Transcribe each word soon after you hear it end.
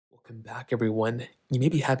Welcome back, everyone. You may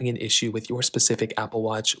be having an issue with your specific Apple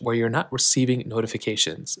Watch where you're not receiving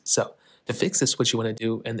notifications. So, to fix this, what you want to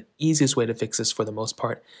do, and the easiest way to fix this for the most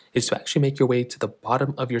part, is to actually make your way to the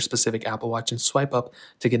bottom of your specific Apple Watch and swipe up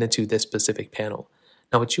to get into this specific panel.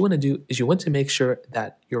 Now, what you want to do is you want to make sure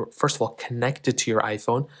that you're, first of all, connected to your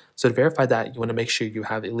iPhone. So, to verify that, you want to make sure you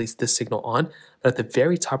have at least this signal on. But at the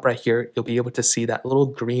very top right here, you'll be able to see that little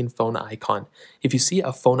green phone icon. If you see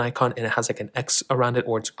a phone icon and it has like an X around it,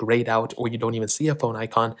 or it's grayed out, or you don't even see a phone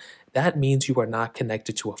icon, that means you are not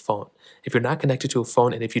connected to a phone. If you're not connected to a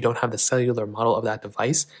phone and if you don't have the cellular model of that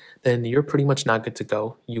device, then you're pretty much not good to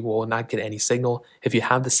go. You will not get any signal. If you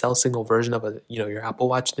have the cell signal version of your Apple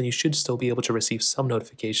Watch, then you should still be able to receive some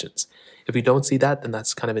notifications. If you don't see that, then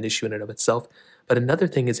that's kind of an issue in and of itself. But another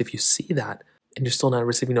thing is if you see that and you're still not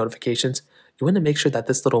receiving notifications, you want to make sure that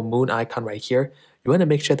this little moon icon right here, you want to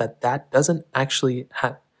make sure that that doesn't actually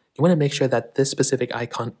have, you want to make sure that this specific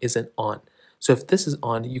icon isn't on. So if this is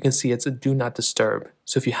on, you can see it's a do not disturb.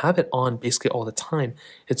 So if you have it on basically all the time,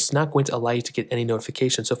 it's not going to allow you to get any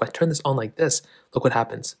notifications. So if I turn this on like this, look what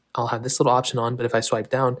happens. I'll have this little option on, but if I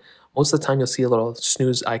swipe down, most of the time you'll see a little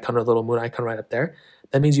snooze icon or a little moon icon right up there.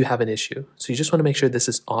 That means you have an issue. So you just want to make sure this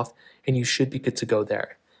is off and you should be good to go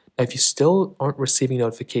there. Now, if you still aren't receiving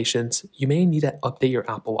notifications, you may need to update your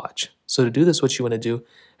Apple Watch. So to do this, what you want to do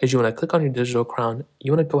is you want to click on your digital crown.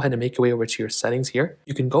 You want to go ahead and make your way over to your settings here.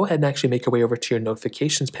 You can go ahead and actually make your way over to your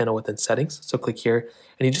notifications panel within settings. So click here,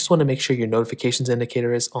 and you just want to make sure your notifications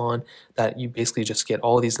indicator is on, that you basically just get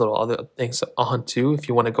all these little other things on too if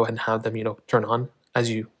you want to go ahead and have them, turn on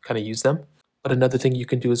as you kind of use them. But another thing you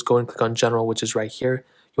can do is go and click on general, which is right here.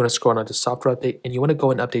 You want to scroll down to software update and you want to go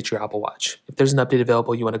and update your Apple Watch. If there's an update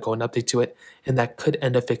available, you want to go and update to it, and that could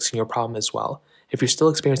end up fixing your problem as well. If you're still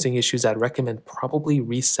experiencing issues, I'd recommend probably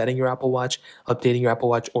resetting your Apple Watch, updating your Apple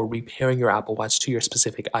Watch, or repairing your Apple Watch to your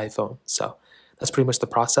specific iPhone. So that's pretty much the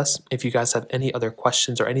process. If you guys have any other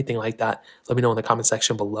questions or anything like that, let me know in the comment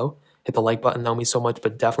section below. Hit the like button, that would mean so much,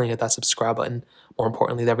 but definitely hit that subscribe button. More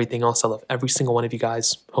importantly than everything else, I love every single one of you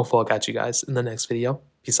guys. Hopefully I'll catch you guys in the next video.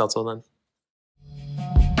 Peace out till then.